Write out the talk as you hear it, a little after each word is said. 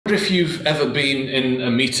if you've ever been in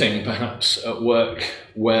a meeting, perhaps at work,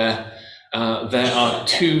 where there are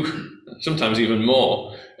two, sometimes even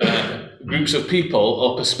more, groups of people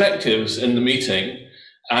or perspectives in the meeting,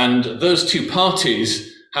 and those two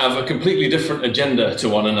parties have a completely different agenda to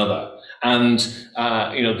one another. And,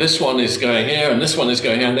 this one is going here and this one is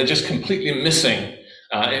going here, and they're just completely missing.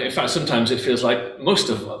 In fact, sometimes it feels like most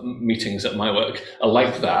of meetings at my work are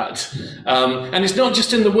like that. And it's not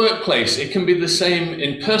just in the workplace. It can be the same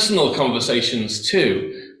in personal conversations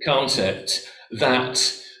too, can't it? That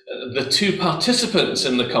the two participants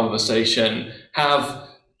in the conversation have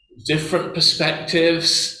different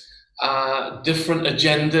perspectives, different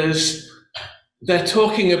agendas. They're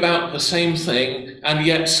talking about the same thing, and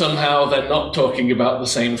yet somehow they're not talking about the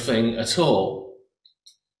same thing at all.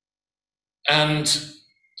 And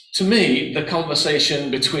to me, the conversation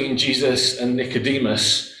between Jesus and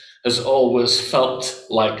Nicodemus has always felt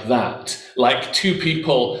like that, like two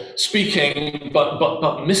people speaking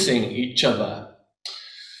but missing each other.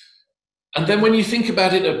 And then when you think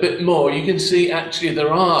about it a bit more, you can see actually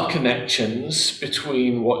there are connections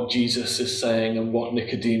between what Jesus is saying and what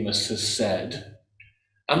Nicodemus has said.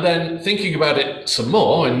 And then thinking about it some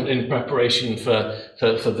more in preparation for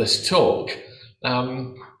this talk,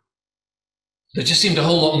 there just seemed a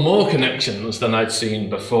whole lot more connections than I'd seen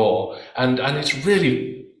before. And it's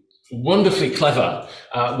really wonderfully clever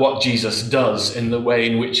what Jesus does in the way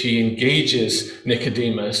in which he engages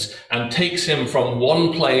Nicodemus and takes him from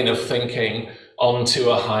one plane of thinking onto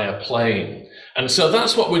a higher plane. And so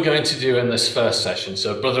that's what we're going to do in this first session.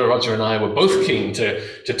 So Brother Roger and I were both keen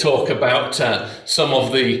to talk about some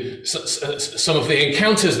of the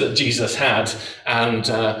encounters that Jesus had. And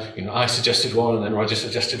I suggested one, and then Roger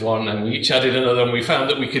suggested one, and we each added another, and we found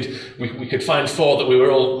that we could find four that we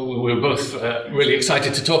were both really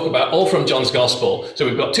excited to talk about, all from John's Gospel. So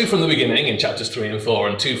we've got two from the beginning in chapters 3 and 4,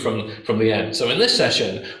 and two from the end. So in this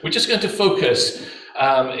session, we're just going to focus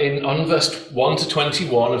on verse 1 to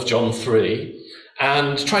 21 of John 3.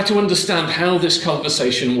 And try to understand how this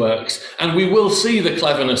conversation works. And we will see the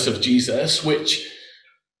cleverness of Jesus, which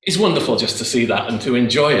is wonderful just to see that and to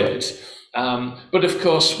enjoy it. But of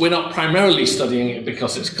course, we're not primarily studying it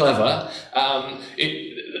because it's clever.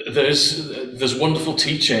 There's wonderful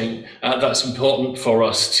teaching that's important for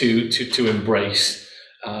us to embrace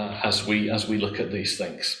as we look at these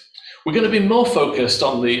things. We're going to be more focused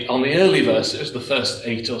on the early verses, the first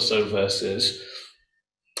 8 or so verses.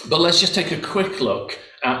 But let's just take a quick look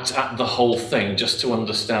at the whole thing, just to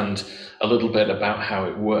understand a little bit about how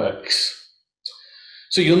it works.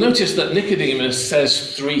 So you'll notice that Nicodemus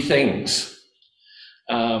says three things.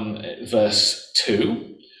 Verse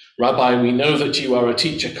 2, Rabbi, we know that you are a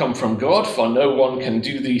teacher come from God, for no one can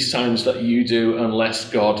do these signs that you do unless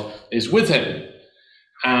God is with him.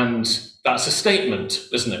 And that's a statement,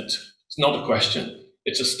 isn't it? It's not a question,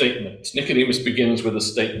 it's a statement. Nicodemus begins with a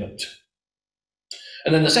statement.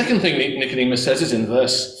 And then the second thing Nicodemus says is in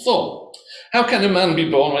verse 4. How can a man be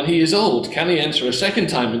born when he is old? Can he enter a second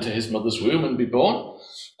time into his mother's womb and be born?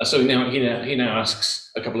 So he now asks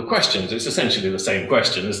a couple of questions. It's essentially the same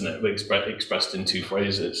question, isn't it? Expressed in two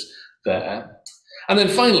phrases there. And then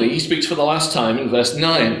finally, he speaks for the last time in verse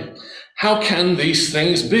 9. How can these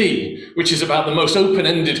things be? Which is about the most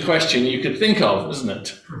open-ended question you could think of, isn't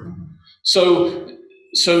it? So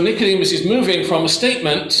Nicodemus is moving from a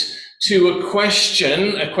statement to a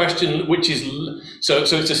question which is, so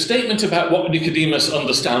it's a statement about what Nicodemus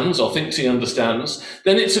understands or thinks he understands.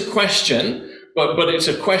 Then it's a question, but it's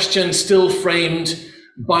a question still framed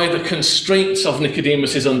by the constraints of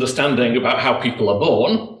Nicodemus's understanding about how people are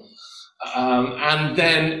born. And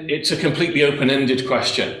then it's a completely open-ended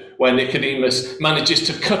question where Nicodemus manages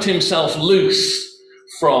to cut himself loose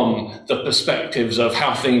from the perspectives of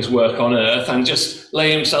how things work on earth and just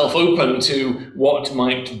lay himself open to what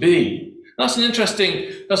might be. That's an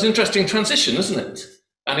interesting transition, isn't it?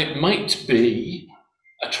 And it might be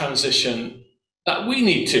a transition that we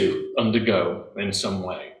need to undergo in some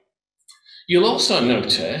way. You'll also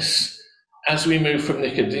notice, as we move from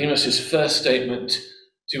Nicodemus's first statement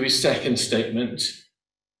to his second statement,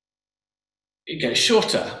 it gets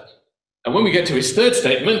shorter. And when we get to his third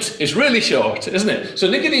statement, it's really short, isn't it? So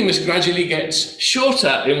Nicodemus gradually gets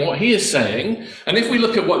shorter in what he is saying. And if we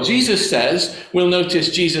look at what Jesus says, we'll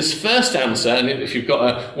notice Jesus' first answer. And if you've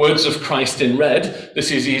got words of Christ in red,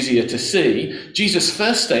 this is easier to see. Jesus'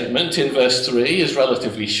 first statement in verse 3 is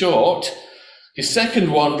relatively short. His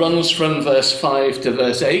second one runs from verse 5 to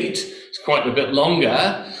verse 8. It's quite a bit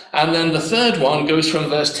longer. And then the third one goes from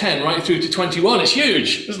verse 10 right through to 21. It's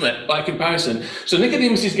huge, isn't it, by comparison? So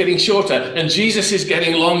Nicodemus is getting shorter and Jesus is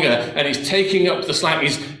getting longer, and he's taking up the slack.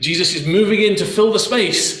 Jesus is moving in to fill the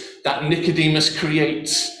space that Nicodemus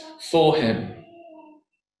creates for him.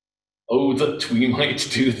 Oh, that we might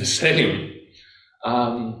do the same.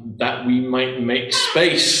 That we might make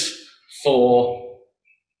space for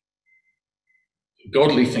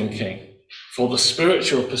godly thinking, for the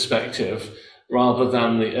spiritual perspective, rather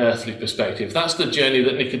than the earthly perspective. That's the journey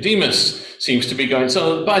that Nicodemus seems to be going.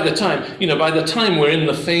 So by the time we're in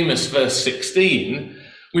the famous verse 16,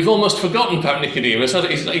 we've almost forgotten about Nicodemus.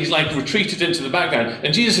 He's like retreated into the background.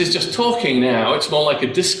 And Jesus is just talking now. It's more like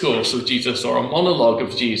a discourse of Jesus or a monologue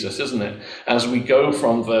of Jesus, isn't it? As we go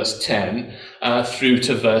from verse 10 through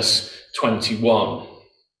to verse 21.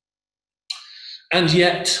 And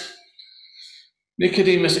yet,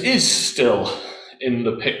 Nicodemus is still in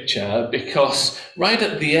the picture, because right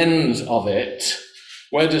at the end of it,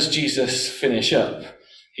 where does Jesus finish up?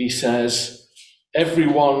 He says,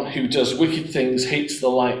 "Everyone who does wicked things hates the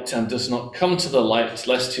light and does not come to the light,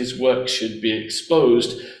 lest his work should be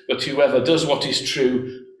exposed. But whoever does what is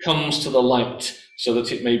true comes to the light, so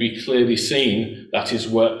that it may be clearly seen that his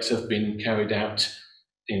works have been carried out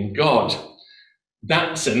in God."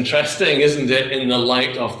 That's interesting, isn't it, in the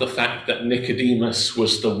light of the fact that Nicodemus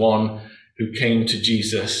was the one who came to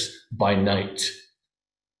Jesus by night.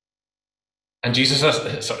 And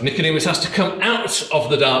Nicodemus has to come out of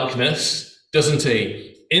the darkness, doesn't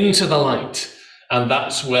he, into the light. And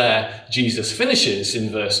that's where Jesus finishes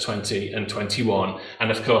in verse 20 and 21.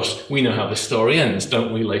 And of course, we know how the story ends,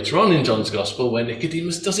 don't we, later on in John's Gospel, where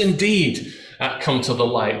Nicodemus does indeed come to the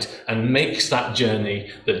light and makes that journey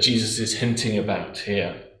that Jesus is hinting about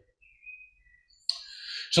here.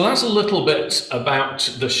 So that's a little bit about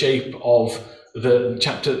the shape of the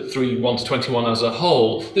chapter 3, 1 to 21 as a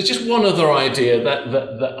whole. There's just one other idea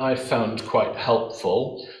that I found quite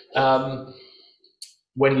helpful.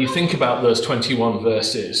 When you think about those 21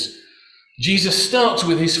 verses, Jesus starts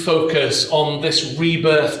with his focus on this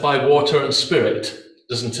rebirth by water and spirit,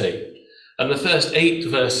 doesn't he? And the first 8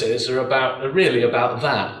 verses are really about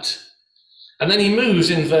that. And then he moves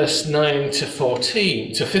in verse 9 to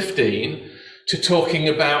 15 to talking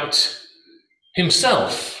about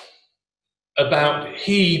himself, about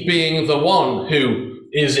he being the one who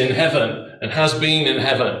is in heaven and has been in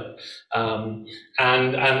heaven,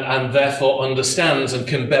 and therefore understands and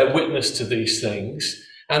can bear witness to these things.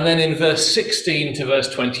 And then in verse 16 to verse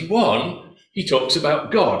 21, he talks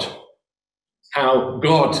about God, how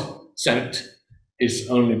God sent his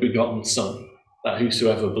only begotten Son, that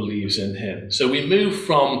whosoever believes in him. So we move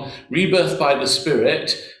from rebirth by the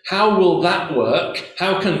Spirit. How will that work?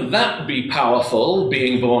 How can that be powerful,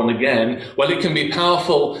 being born again? Well, it can be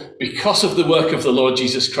powerful because of the work of the Lord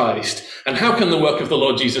Jesus Christ. And how can the work of the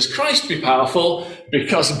Lord Jesus Christ be powerful?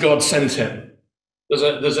 Because God sent him. There's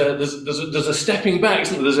a stepping back,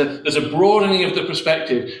 isn't there? There's a broadening of the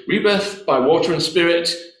perspective. Rebirth by water and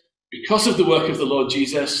Spirit, because of the work of the Lord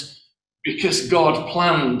Jesus, because God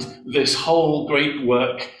planned this whole great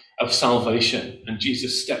work of salvation. And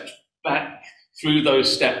Jesus stepped back through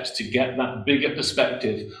those steps to get that bigger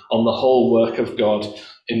perspective on the whole work of God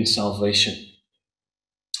in salvation.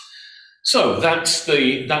 So that's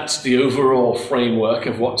the overall framework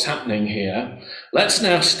of what's happening here. Let's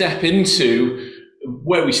now step into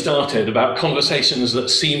where we started, about conversations that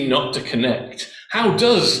seem not to connect. How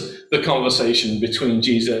does the conversation between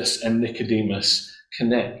Jesus and Nicodemus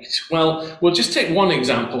connect? Well, we'll just take one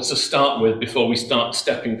example to start with before we start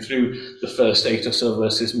stepping through the first 8 or so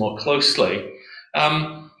verses more closely.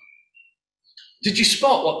 Did you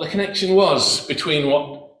spot what the connection was between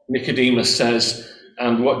what Nicodemus says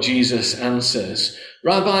and what Jesus answers?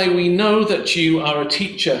 "Rabbi, we know that you are a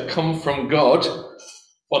teacher come from God,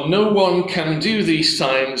 for no one can do these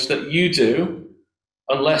signs that you do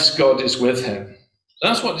unless God is with him."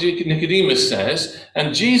 That's what Nicodemus says.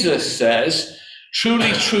 And Jesus says,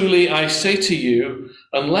 "Truly, truly, I say to you,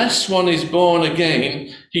 unless one is born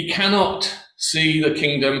again, he cannot see the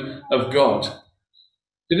kingdom of God."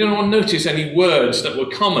 Did anyone notice any words that were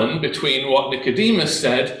common between what Nicodemus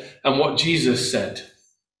said and what Jesus said?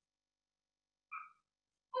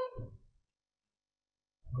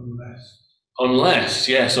 Unless,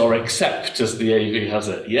 yes, or except, as the AV has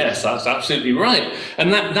it. Yes, that's absolutely right.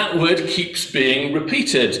 And that word keeps being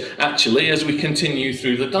repeated, actually, as we continue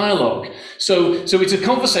through the dialogue. So it's a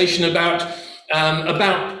conversation about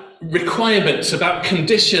requirements, about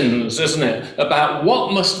conditions, isn't it? About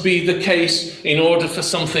what must be the case in order for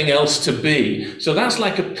something else to be. So that's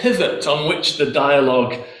like a pivot on which the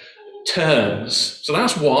dialogue turns. So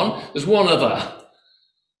that's one. There's one other.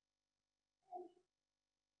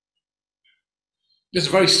 It's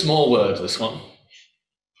a very small word, this one.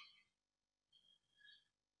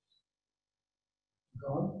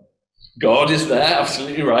 God is there,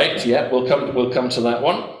 absolutely right. Yeah, we'll come to that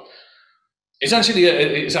one. It's actually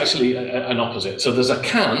an opposite. So there's a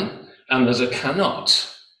can and there's a cannot.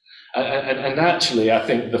 And actually, I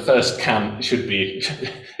think the first can should be,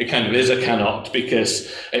 it kind of is a cannot, because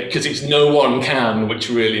it's no one can, which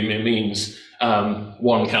really means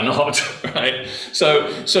one cannot, right? So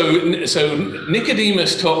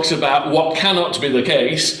Nicodemus talks about what cannot be the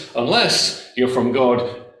case unless you're from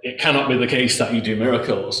God. It cannot be the case that you do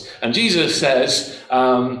miracles. And Jesus says,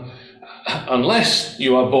 unless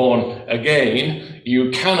you are born again, you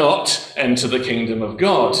cannot enter the kingdom of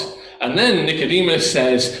God. And then Nicodemus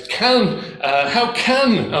says, how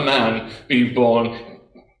can a man be born?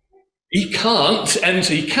 He cannot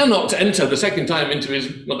enter the second time into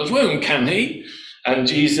his mother's womb, can he? And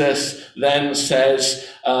Jesus then says,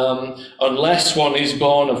 unless one is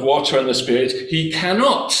born of water and the Spirit, he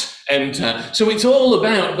cannot enter. So it's all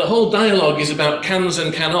about, the whole dialogue is about cans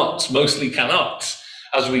and cannots, mostly cannots,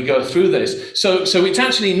 as we go through this. So it's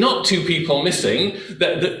actually not two people missing,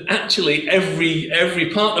 that actually every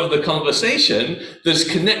part of the conversation, there's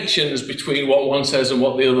connections between what one says and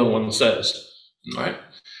what the other one says, right?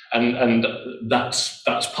 And that's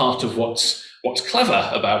part of what's clever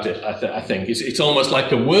about it, I think. It's almost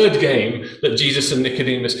like a word game that Jesus and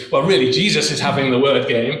Nicodemus, well, really, Jesus is having the word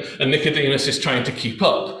game and Nicodemus is trying to keep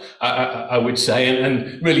up, I would say,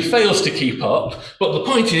 and really fails to keep up. But the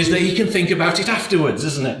point is that he can think about it afterwards,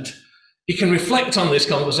 isn't it? He can reflect on this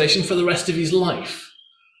conversation for the rest of his life.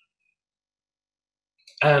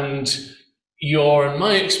 And your and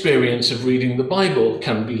my experience of reading the Bible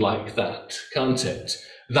can be like that, can't it?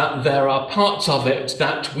 That there are parts of it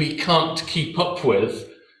that we can't keep up with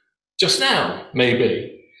just now,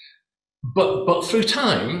 maybe. But through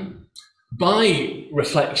time, by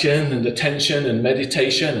reflection and attention and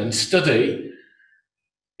meditation and study,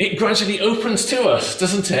 it gradually opens to us,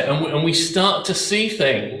 doesn't it? And we start to see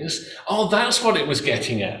things. Oh, that's what it was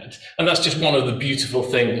getting at. And that's just one of the beautiful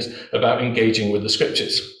things about engaging with the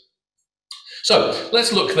scriptures. So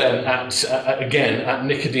let's look then at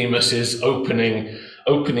Nicodemus's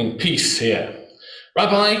opening piece here.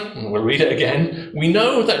 Rabbi, and we'll read it again, we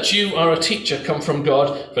know that you are a teacher come from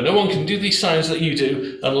God, for no one can do these signs that you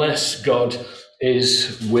do unless God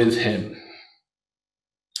is with him.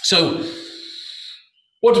 So,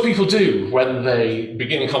 what do people do when they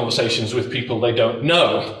begin conversations with people they don't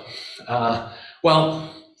know?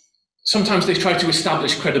 Well, sometimes they try to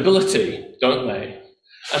establish credibility, don't they?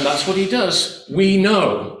 And that's what he does. We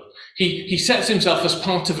know. He sets himself as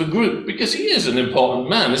part of a group because he is an important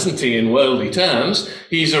man, isn't he, in worldly terms?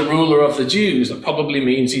 He's a ruler of the Jews. That probably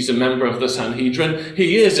means he's a member of the Sanhedrin.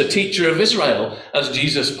 He is a teacher of Israel, as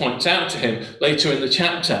Jesus points out to him later in the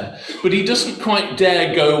chapter. But he doesn't quite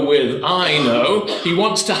dare go with, I know. He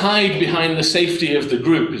wants to hide behind the safety of the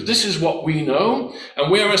group. This is what we know,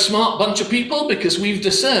 and we're a smart bunch of people because we've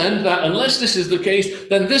discerned that unless this is the case,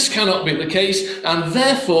 then this cannot be the case, and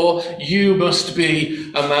therefore you must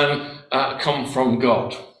be a man come from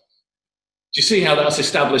God. Do you see how that's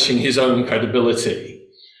establishing his own credibility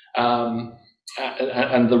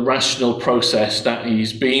and the rational process that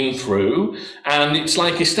he's been through? And it's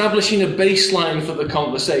like establishing a baseline for the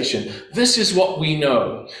conversation. This is what we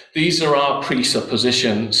know. These are our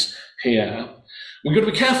presuppositions here. We've got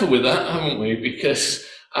to be careful with that, haven't we? Because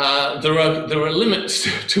there are limits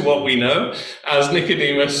to what we know, as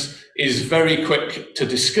Nicodemus is very quick to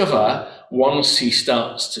discover once he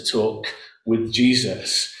starts to talk with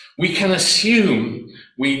Jesus. We can assume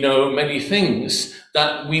we know many things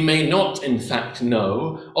that we may not in fact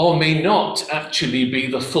know, or may not actually be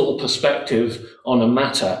the full perspective on a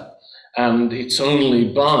matter. And it's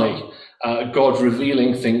only by God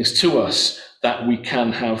revealing things to us that we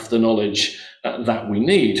can have the knowledge that we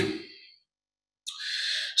need.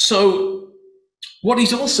 So, what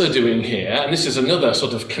he's also doing here, and this is another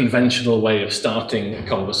sort of conventional way of starting a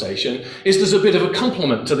conversation, is there's a bit of a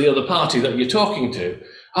compliment to the other party that you're talking to.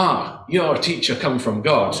 Ah, you're a teacher come from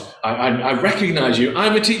God. I recognize you.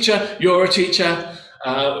 I'm a teacher. You're a teacher.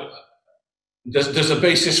 There's a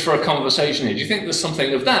basis for a conversation here. Do you think there's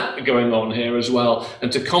something of that going on here as well?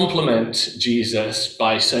 And to compliment Jesus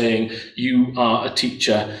by saying, you are a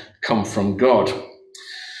teacher come from God.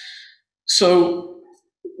 So,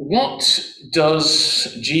 what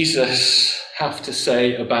does Jesus have to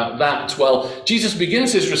say about that? Well, Jesus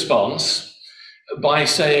begins his response by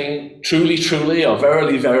saying, truly, truly, or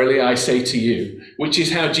verily, verily, I say to you, which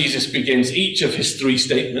is how Jesus begins each of his three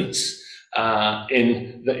statements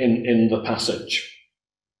in the passage.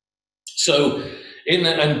 So,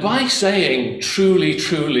 and by saying, truly,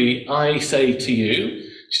 truly, I say to you,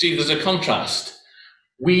 see, there's a contrast.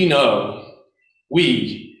 We know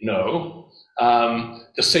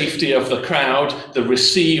the safety of the crowd, the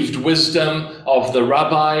received wisdom of the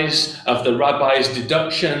rabbis,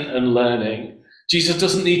 deduction and learning. Jesus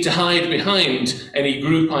doesn't need to hide behind any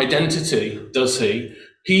group identity, does he?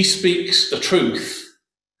 He speaks the truth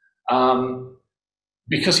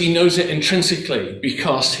because he knows it intrinsically,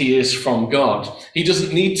 because he is from God. He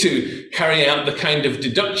doesn't need to carry out the kind of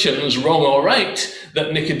deductions, wrong or right,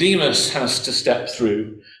 that Nicodemus has to step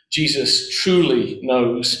through. Jesus truly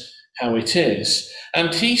knows how it is.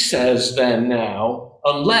 And he says then now,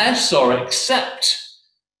 unless or except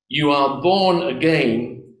you are born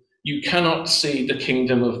again, you cannot see the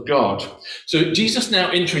kingdom of God. So Jesus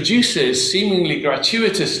now introduces, seemingly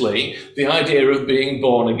gratuitously, the idea of being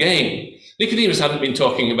born again. Nicodemus hadn't been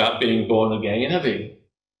talking about being born again, had he?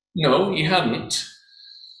 No, he hadn't.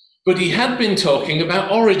 But he had been talking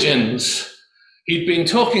about origins. He'd been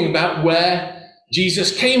talking about where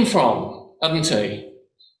Jesus came from, hadn't he?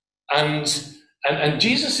 And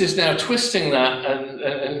Jesus is now twisting that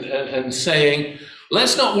and saying,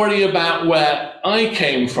 let's not worry about where I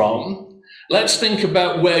came from. Let's think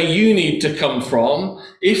about where you need to come from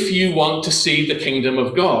if you want to see the kingdom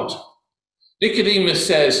of God. Nicodemus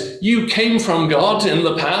says, you came from God in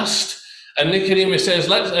the past. And Nicodemus says,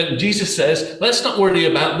 Jesus says, let's not worry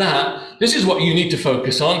about that. This is what you need to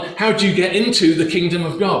focus on. How do you get into the kingdom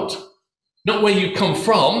of God? Not where you come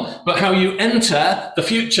from, but how you enter the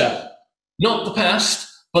future. Not the past,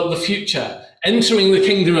 but the future. Entering the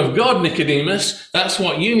kingdom of God, Nicodemus, that's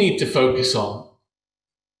what you need to focus on.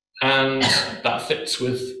 And that fits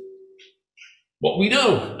with what we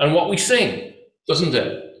know and what we sing, doesn't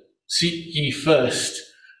it? Seek ye first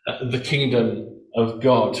the kingdom of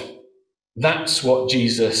God. That's what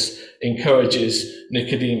Jesus encourages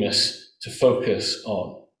Nicodemus to focus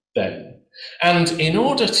on then. And in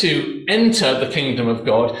order to enter the kingdom of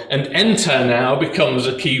God, and enter now becomes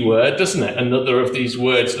a key word, doesn't it? Another of these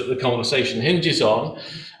words that the conversation hinges on.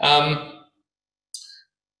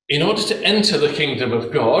 In order to enter the kingdom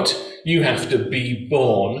of God, you have to be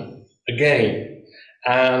born again.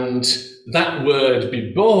 And that word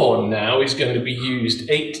be born now is going to be used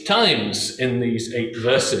 8 times in these 8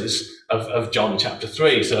 verses of John chapter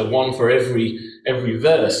 3. So one for every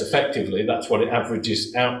verse, effectively. That's what it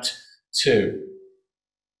averages out to.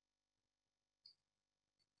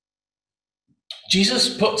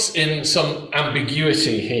 Jesus puts in some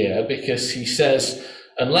ambiguity here because he says,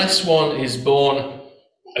 unless one is born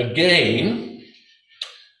again,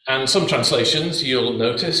 and some translations, you'll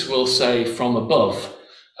notice, will say from above.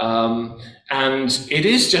 And it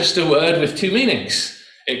is just a word with 2 meanings.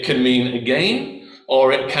 It can mean again,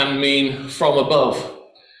 or it can mean from above.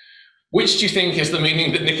 Which do you think is the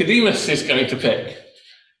meaning that Nicodemus is going to pick?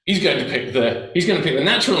 He's going to pick the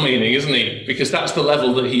natural meaning, isn't he? Because that's the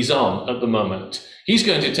level that he's on at the moment. He's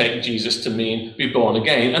going to take Jesus to mean be born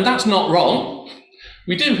again. And that's not wrong.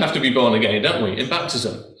 We do have to be born again, don't we, in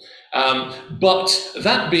baptism? But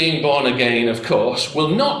that being born again, of course, will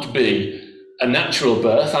not be a natural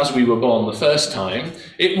birth as we were born the first time.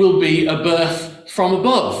 It will be a birth from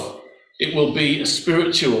above. It will be a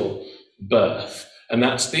spiritual birth. And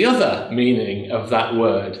that's the other meaning of that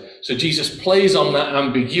word. So Jesus plays on that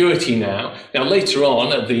ambiguity now. Now later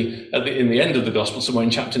on, in the end of the gospel, somewhere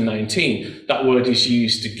in chapter 19, that word is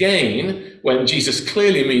used again when Jesus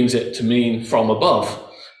clearly means it to mean from above.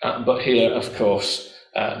 But here, of course,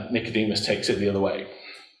 Nicodemus takes it the other way.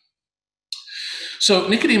 So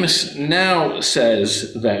Nicodemus now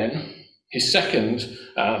says then, his second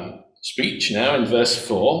speech now in verse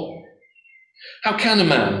 4, how can a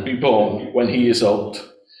man be born when he is old?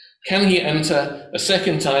 Can he enter a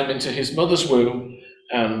second time into his mother's womb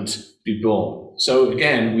and be born? So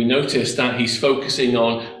again, we notice that he's focusing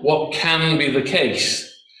on what can be the case.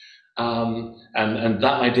 And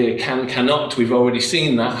that idea cannot, we've already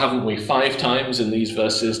seen that, haven't we? 5 times in these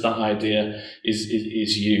verses, that idea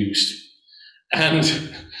is used. And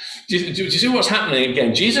do you see what's happening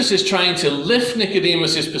again? Jesus is trying to lift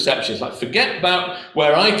Nicodemus's perceptions. Like, forget about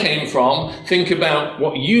where I came from. Think about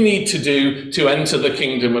what you need to do to enter the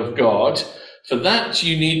kingdom of God. For that,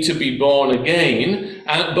 you need to be born again.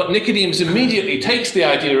 But Nicodemus immediately takes the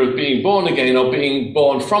idea of being born again or being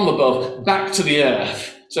born from above back to the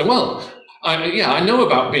earth. So, well, I know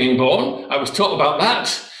about being born. I was taught about that.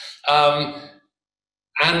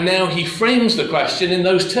 And now he frames the question in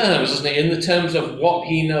those terms, doesn't he? In the terms of what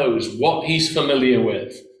he knows, what he's familiar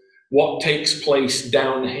with, what takes place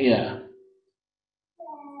down here.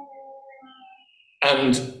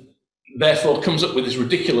 And therefore comes up with this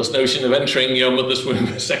ridiculous notion of entering your mother's womb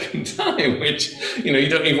a second time, which, you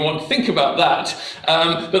don't even want to think about that.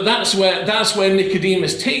 But that's where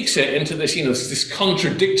Nicodemus takes it into this, this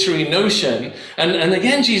contradictory notion. And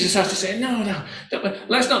again, Jesus has to say, no,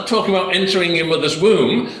 let's not talk about entering your mother's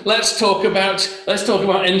womb. Let's talk about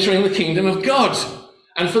entering the kingdom of God.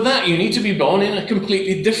 And for that, you need to be born in a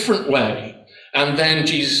completely different way. And then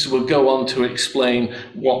Jesus will go on to explain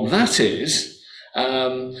what that is.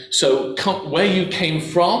 So where you came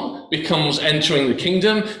from becomes entering the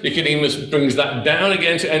kingdom. Nicodemus brings that down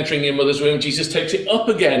again to entering your mother's womb. Jesus takes it up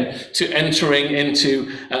again to entering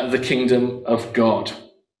into the kingdom of God.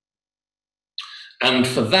 And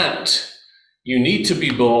for that, you need to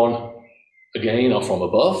be born again or from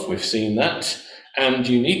above. We've seen that. And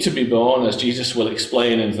you need to be born, as Jesus will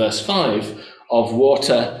explain in verse 5, of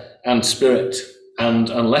water and spirit. And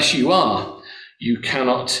unless you are, you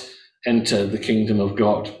cannot enter the kingdom of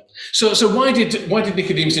God. So why did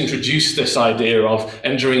Nicodemus introduce this idea of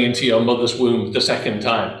entering into your mother's womb the second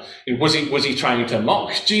time? Was he trying to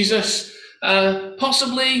mock Jesus?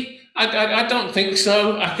 Possibly. I don't think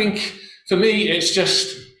so. I think for me it's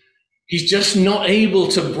just he's just not able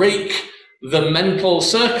to break the mental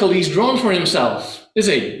circle he's drawn for himself, is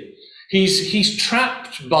he? He's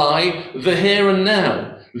trapped by the here and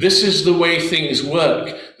now. This is the way things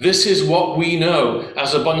work. This is what we know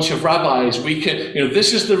as a bunch of rabbis. We can,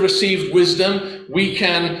 this is the received wisdom. We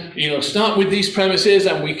can, start with these premises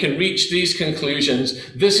and we can reach these conclusions.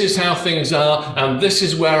 This is how things are, and this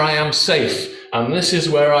is where I am safe, and this is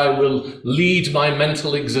where I will lead my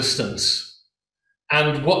mental existence.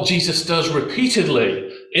 And what Jesus does repeatedly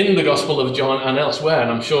in the Gospel of John and elsewhere, and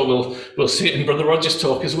I'm sure we'll see it in Brother Roger's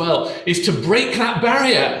talk as well, is to break that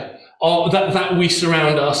barrier that we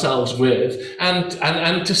surround ourselves with, and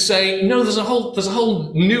to say, no, there's a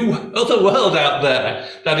whole new other world out there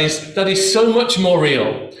that is so much more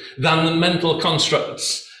real than the mental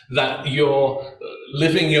constructs that you're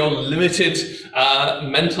living your limited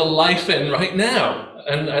mental life in right now,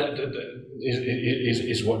 and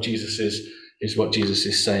is what Jesus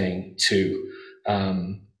is saying to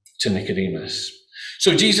Nicodemus.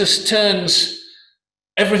 So Jesus turns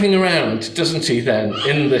everything around, doesn't he, then,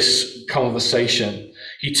 in this conversation?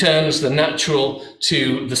 He turns the natural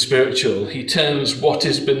to the spiritual. He turns what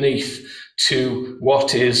is beneath to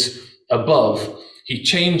what is above. He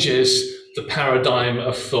changes the paradigm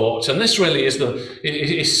of thought. And this really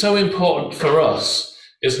is so important for us,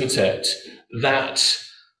 isn't it? That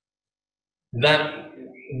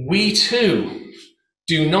we too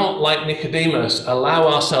do not, like Nicodemus, allow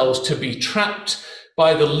ourselves to be trapped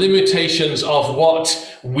by the limitations of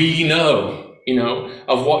what we know,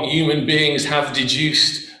 of what human beings have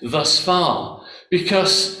deduced thus far.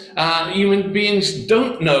 Because human beings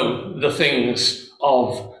don't know the things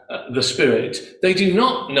of the Spirit. They do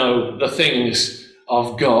not know the things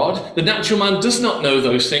of God. The natural man does not know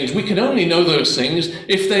those things. We can only know those things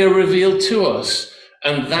if they are revealed to us.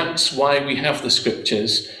 And that's why we have the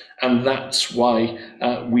Scriptures, and that's why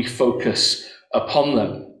we focus upon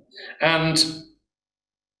them. And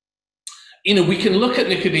we can look at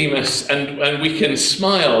Nicodemus and we can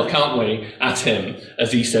smile, can't we, at him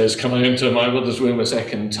as he says, come into my mother's womb a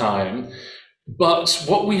second time. But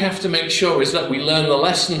what we have to make sure is that we learn the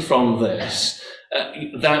lesson from this,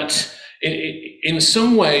 that in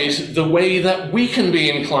some ways, the way that we can be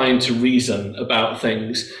inclined to reason about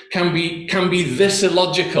things can be this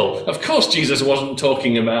illogical. Of course, Jesus wasn't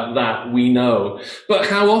talking about that, we know. But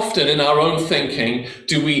how often in our own thinking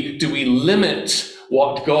do we limit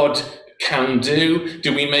what God can do?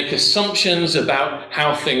 Do we make assumptions about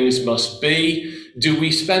how things must be? Do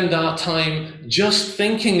we spend our time just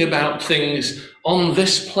thinking about things on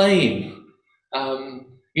this plane?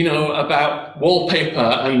 About wallpaper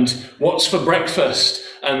and what's for breakfast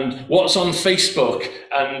and what's on Facebook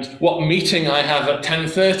and what meeting I have at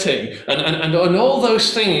 10:30 and all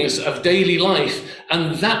those things of daily life.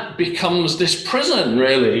 And that becomes this prison,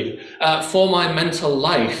 really, for my mental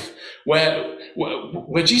life, where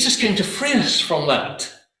Jesus came to free us from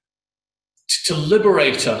that, to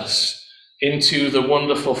liberate us into the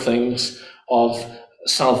wonderful things of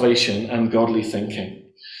salvation and godly thinking.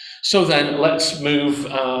 So then let's move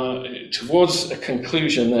towards a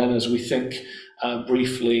conclusion then, as we think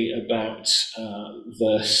briefly about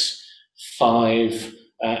verse 5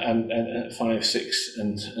 and 5, 6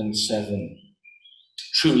 and 7.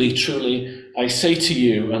 Truly, truly, I say to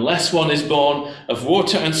you, unless one is born of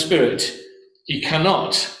water and spirit, he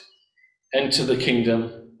cannot enter the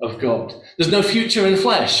kingdom of God. There's no future in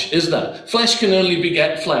flesh, is there? Flesh can only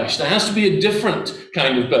beget flesh. There has to be a different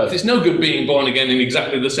kind of birth. It's no good being born again in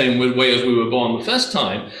exactly the same way as we were born the first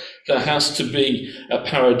time. There has to be a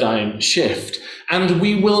paradigm shift. And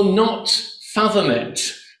we will not fathom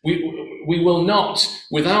it. We will not,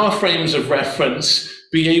 with our frames of reference,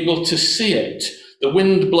 be able to see it. The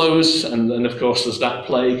wind blows, and then of course there's that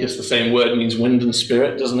play, because the same word means wind and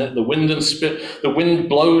spirit, doesn't it? The wind and spirit, the wind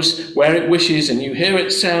blows where it wishes, and you hear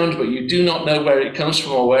its sound, but you do not know where it comes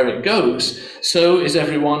from or where it goes. So is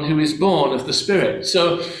everyone who is born of the Spirit.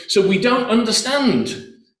 So we don't understand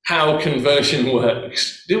how conversion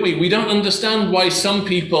works, do we? We don't understand why some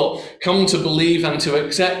people come to believe and to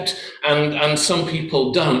accept, and some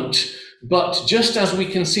people don't. But just as we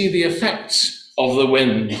can see the effects of the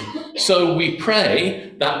wind, so we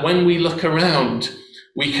pray that when we look around,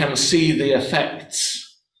 we can see the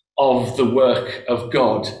effects of the work of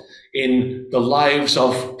God in the lives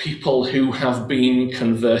of people who have been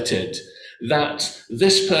converted. That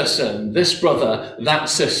this person, this brother, that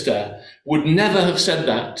sister would never have said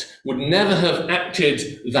that, would never have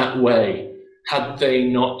acted that way had they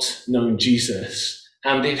not known Jesus.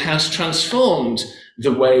 And it has transformed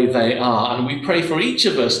the way they are. And we pray for each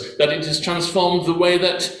of us that it has transformed the way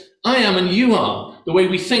that I am and you are, the way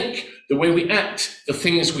we think, the way we act, the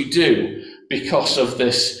things we do because of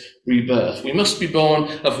this rebirth. We must be born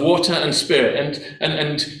of water and spirit.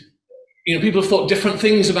 And you know, people have thought different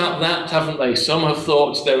things about that, haven't they? Some have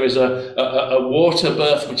thought there is a water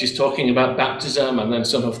birth, which is talking about baptism, and then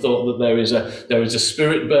some have thought that there is a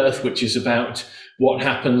spirit birth, which is about what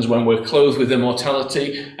happens when we're clothed with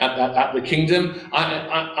immortality at the kingdom.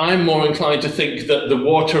 I'm more inclined to think that the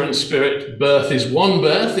water and spirit birth is one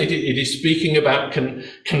birth. It is speaking about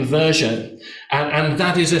conversion. And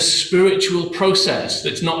that is a spiritual process.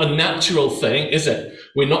 It's not a natural thing, is it?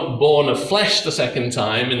 We're not born of flesh the second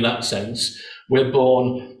time in that sense. We're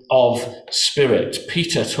born of spirit.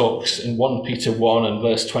 Peter talks in 1 Peter 1 and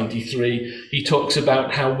verse 23, he talks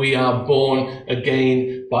about how we are born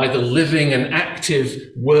again by the living and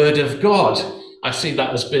active word of God. I see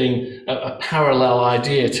that as being a parallel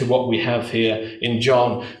idea to what we have here in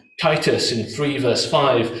John. Titus in 3 verse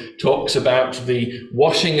 5 talks about the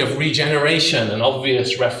washing of regeneration, an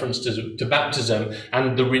obvious reference to baptism,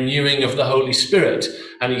 and the renewing of the Holy Spirit.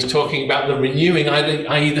 And he's talking about the renewing,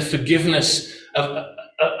 i.e. the forgiveness of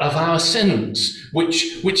our sins,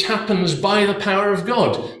 which happens by the power of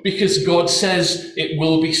God, because God says it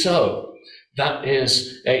will be so. That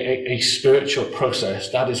is a spiritual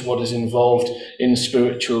process. That is what is involved in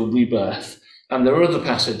spiritual rebirth. And there are other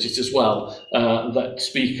passages as well that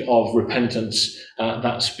speak of repentance,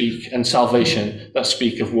 and salvation, that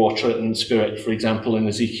speak of water and spirit, for example, in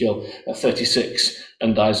Ezekiel 36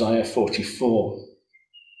 and Isaiah 44.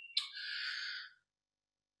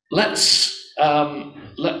 Let's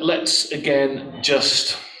again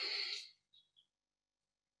just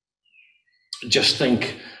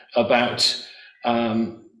think about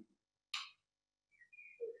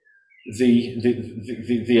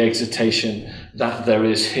the exhortation that there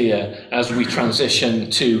is here as we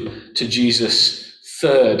transition to Jesus'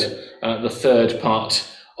 the third part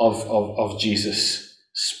of Jesus'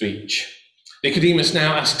 speech. Nicodemus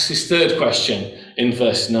now asks his third question in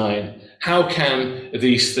verse 9. How can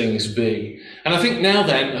these things be? And I think now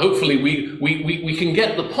then, hopefully we can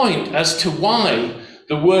get the point as to why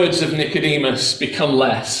the words of Nicodemus become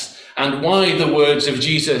less and why the words of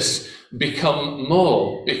Jesus become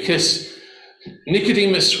more. Because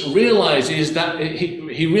Nicodemus realizes that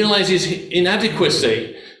he realizes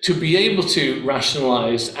inadequacy to be able to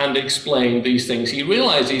rationalize and explain these things. He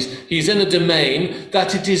realizes he's in a domain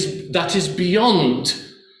that is beyond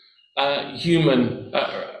human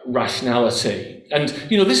rationality. And,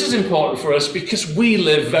 you know, this is important for us because we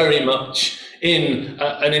live very much in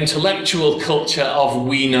an intellectual culture of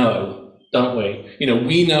we know, don't we? You know,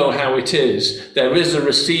 we know how it is. There is a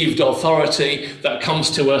received authority that comes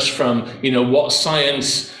to us from, you know, what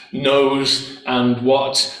science knows and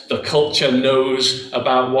what the culture knows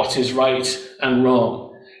about what is right and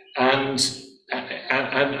wrong. And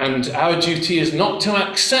our duty is not to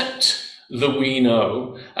accept the we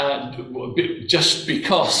know just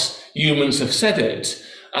because humans have said it,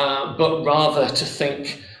 but rather to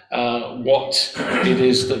think what it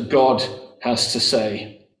is that God has to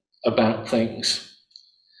say about things.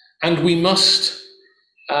 And we must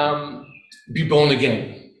be born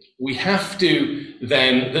again. We have to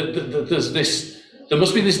then, there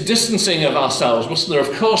must be this distancing of ourselves, mustn't there?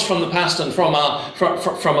 Of course, from the past and from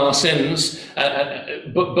our sins,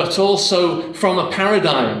 but also from a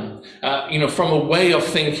paradigm from a way of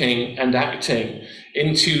thinking and acting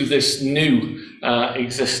into this new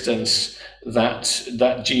existence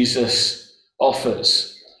that Jesus offers.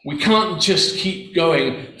 We can't just keep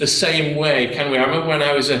going the same way, can we? I remember when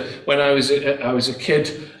I was a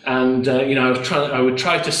kid, and I would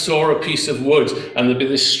try to saw a piece of wood, and there'd be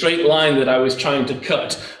this straight line that I was trying to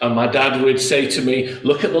cut, and my dad would say to me,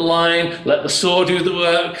 "Look at the line, let the saw do the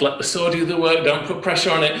work, let the saw do the work, don't put pressure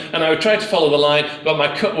on it." And I would try to follow the line, but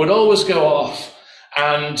my cut would always go off.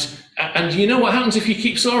 And you know what happens if you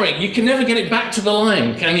keep sawing? You can never get it back to the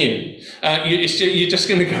line, can you? You're just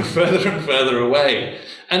going to go further and further away.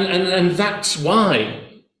 And that's why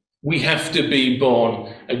we have to be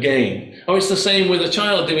born again. Oh, it's the same with a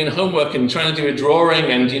child doing homework and trying to do a drawing,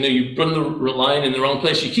 and you run the line in the wrong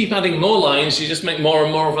place. You keep adding more lines, you just make more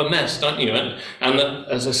and more of a mess, don't you? And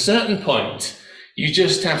at a certain point, you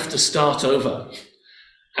just have to start over.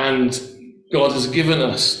 And God has given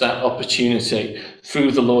us that opportunity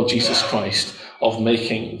through the Lord Jesus Christ of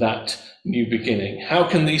making that new beginning. How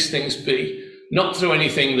can these things be? Not through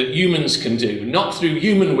anything that humans can do, not through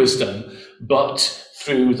human wisdom, but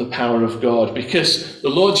through the power of God, because the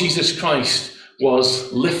Lord Jesus Christ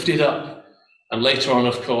was lifted up. And later on,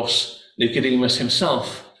 of course, Nicodemus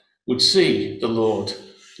himself would see the Lord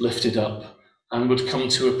lifted up and would come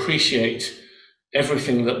to appreciate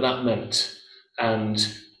everything that meant,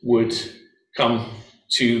 and would come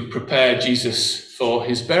to prepare Jesus for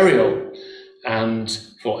his burial and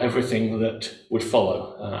for everything that would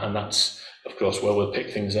follow. And that's, of course, where we'll pick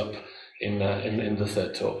things up in the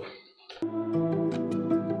third talk.